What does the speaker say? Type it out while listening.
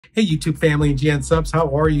Hey, YouTube family and GN subs,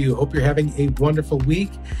 how are you? Hope you're having a wonderful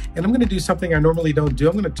week. And I'm going to do something I normally don't do.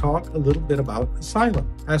 I'm going to talk a little bit about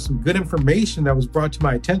Asylum. I have some good information that was brought to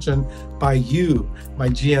my attention by you, my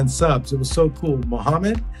GN subs. It was so cool.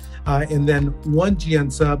 Mohammed, and then one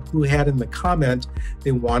GN sub who had in the comment,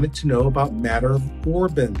 they wanted to know about matter of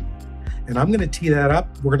Orban. And I'm going to tee that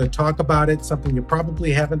up. We're going to talk about it, something you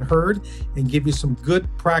probably haven't heard, and give you some good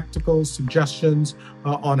practical suggestions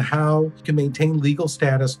on how you can maintain legal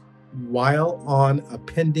status while on a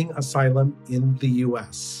pending asylum in the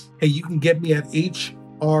U.S. Hey, you can get me at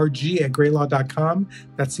hrg@graylaw.com.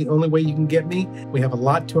 That's the only way you can get me. We have a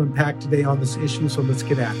lot to unpack today on this issue, so let's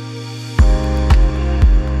get at it.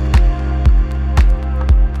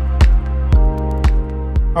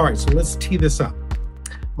 All right, so let's tee this up.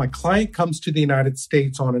 My client comes to the United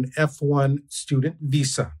States on an F1 student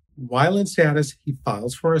visa. While in status, he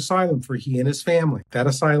files for asylum for he and his family. That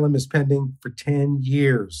asylum is pending for 10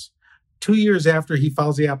 years. 2 years after he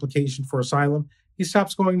files the application for asylum, he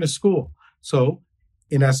stops going to school. So,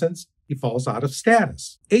 in essence, he falls out of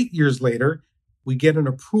status. 8 years later, we get an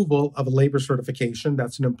approval of a labor certification.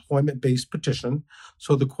 That's an employment-based petition.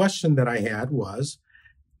 So the question that I had was,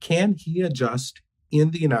 can he adjust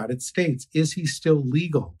in the United States? Is he still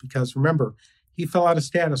legal? Because remember, he fell out of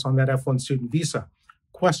status on that F1 student visa.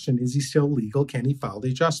 Question, is he still legal? Can he file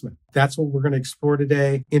the adjustment? That's what we're going to explore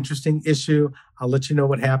today. Interesting issue. I'll let you know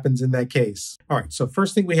what happens in that case. All right, so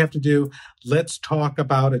first thing we have to do, let's talk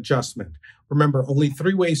about adjustment. Remember, only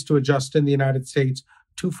 3 ways to adjust in the United States: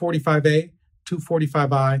 245A,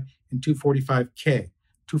 245I, and 245K.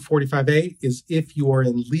 245A is if you are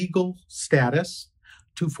in legal status.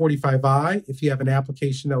 245I, if you have an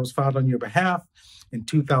application that was filed on your behalf in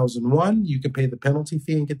 2001, you can pay the penalty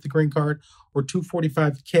fee and get the green card. Or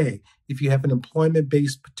 245K, if you have an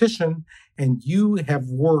employment-based petition and you have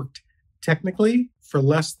worked technically for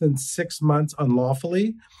less than 6 months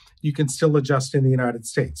unlawfully, you can still adjust in the United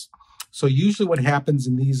States. So usually what happens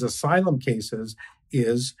in these asylum cases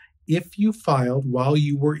is if you filed while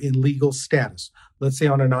you were in legal status, let's say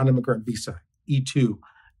on a non-immigrant visa, E2,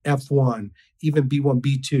 F1, even B1,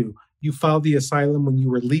 B2, you filed the asylum when you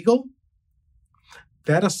were legal,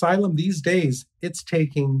 that asylum these days, it's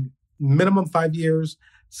taking minimum 5 years,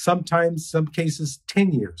 sometimes, some cases,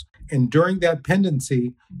 10 years. And during that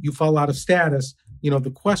pendency, you fall out of status. The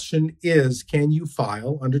question is, can you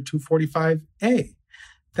file under 245A?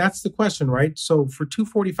 That's the question, right? So for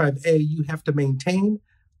 245A, you have to maintain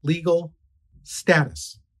legal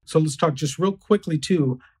status. So let's talk just real quickly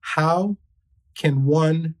too, how can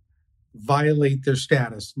one violate their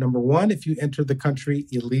status? Number one, if you enter the country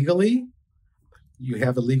illegally, you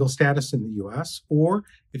have a legal status in the U.S., or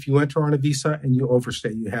if you enter on a visa and you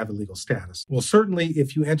overstay, you have a legal status. Well, certainly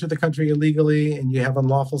if you enter the country illegally and you have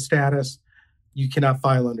unlawful status, you cannot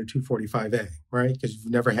file under 245A, right? Because you've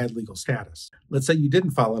never had legal status. Let's say you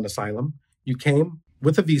didn't file an asylum, you came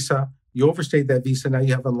with a visa, you overstayed that visa, now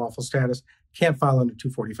you have unlawful status, can't file under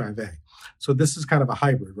 245A. So this is kind of a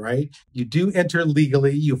hybrid, right? You do enter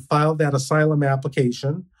legally, you file that asylum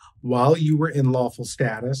application while you were in lawful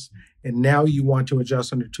status, and now you want to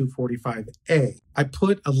adjust under 245A. I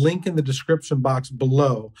put a link in the description box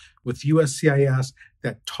below with USCIS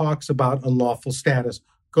that talks about unlawful status.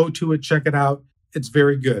 Go to it, check it out. It's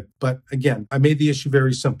very good. But again, I made the issue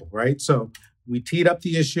very simple, right? So we teed up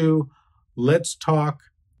the issue. Let's talk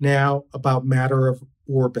now about matter of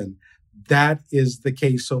Orban. That is the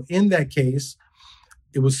case. So in that case,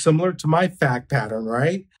 it was similar to my fact pattern,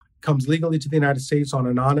 right? Comes legally to the United States on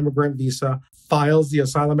a non-immigrant visa, files the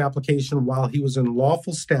asylum application while he was in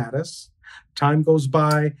lawful status. Time goes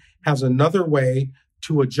by, has another way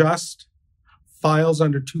to adjust, files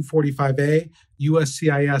under 245A.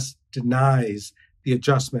 USCIS denies the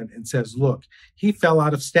adjustment and says, look, he fell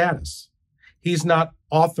out of status. He's not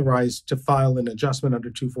authorized to file an adjustment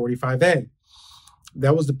under 245A.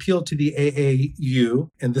 That was appealed to the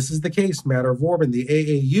AAU, and this is the case, matter of Orban. The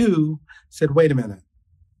AAU said, wait a minute.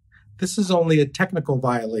 This is only a technical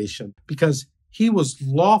violation because he was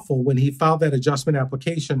lawful when he filed that adjustment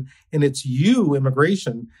application, and it's you,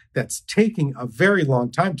 immigration, that's taking a very long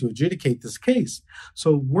time to adjudicate this case.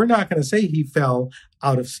 So we're not going to say he fell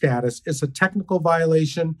out of status. It's a technical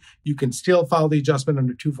violation. You can still file the adjustment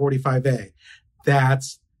under 245A.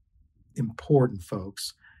 That's important,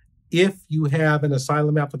 folks. If you have an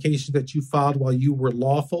asylum application that you filed while you were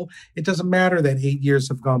lawful, it doesn't matter that 8 years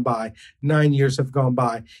have gone by, 9 years have gone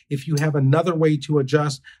by. If you have another way to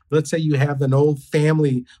adjust, let's say you have an old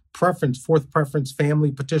family preference, fourth preference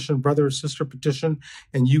family petition, brother or sister petition,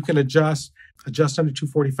 and you can adjust under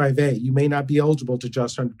 245A. You may not be eligible to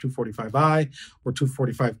adjust under 245I or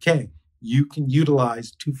 245K. you can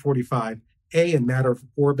utilize 245A in matter of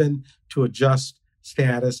Orban to adjust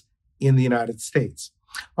status in the United States.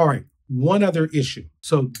 All right, one other issue.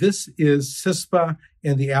 So this is CSPA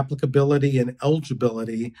and the applicability and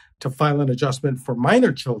eligibility to file an adjustment for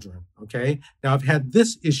minor children, okay? Now, I've had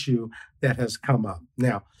this issue that has come up.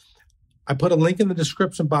 Now, I put a link in the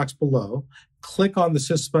description box below. Click on the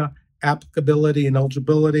CSPA applicability and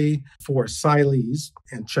eligibility for asylees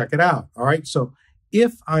and check it out, all right? So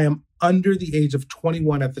if I am under the age of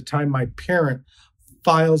 21 at the time my parent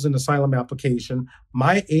files an asylum application,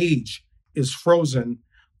 my age is frozen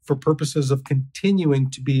for purposes of continuing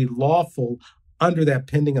to be lawful under that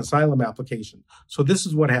pending asylum application. So this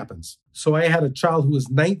is what happens. So I had a child who was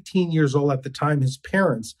 19 years old at the time his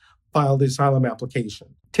parents filed the asylum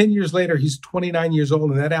application. 10 years later, he's 29 years old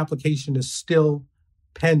and that application is still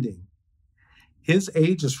pending. His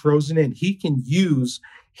age is frozen in. He can use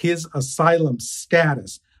his asylum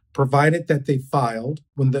status, provided that they filed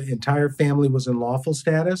when the entire family was in lawful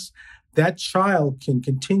status. That child can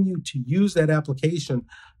continue to use that application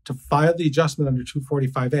to file the adjustment under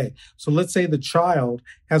 245A. So let's say the child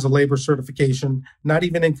has a labor certification, not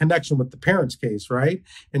even in connection with the parent's case, right?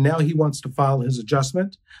 And now he wants to file his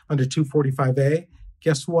adjustment under 245A.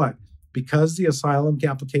 Guess what? Because the asylum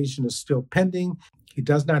application is still pending, he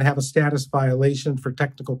does not have a status violation for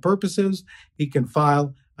technical purposes. He can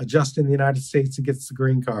file, adjust in the United States, and gets the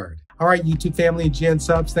green card. All right, YouTube family and GN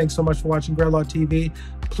subs, thanks so much for watching GrayLaw TV.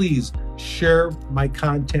 Please share my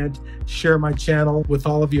content, share my channel with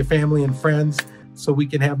all of your family and friends so we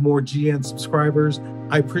can have more GN subscribers.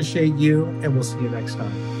 I appreciate you, and we'll see you next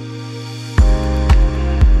time.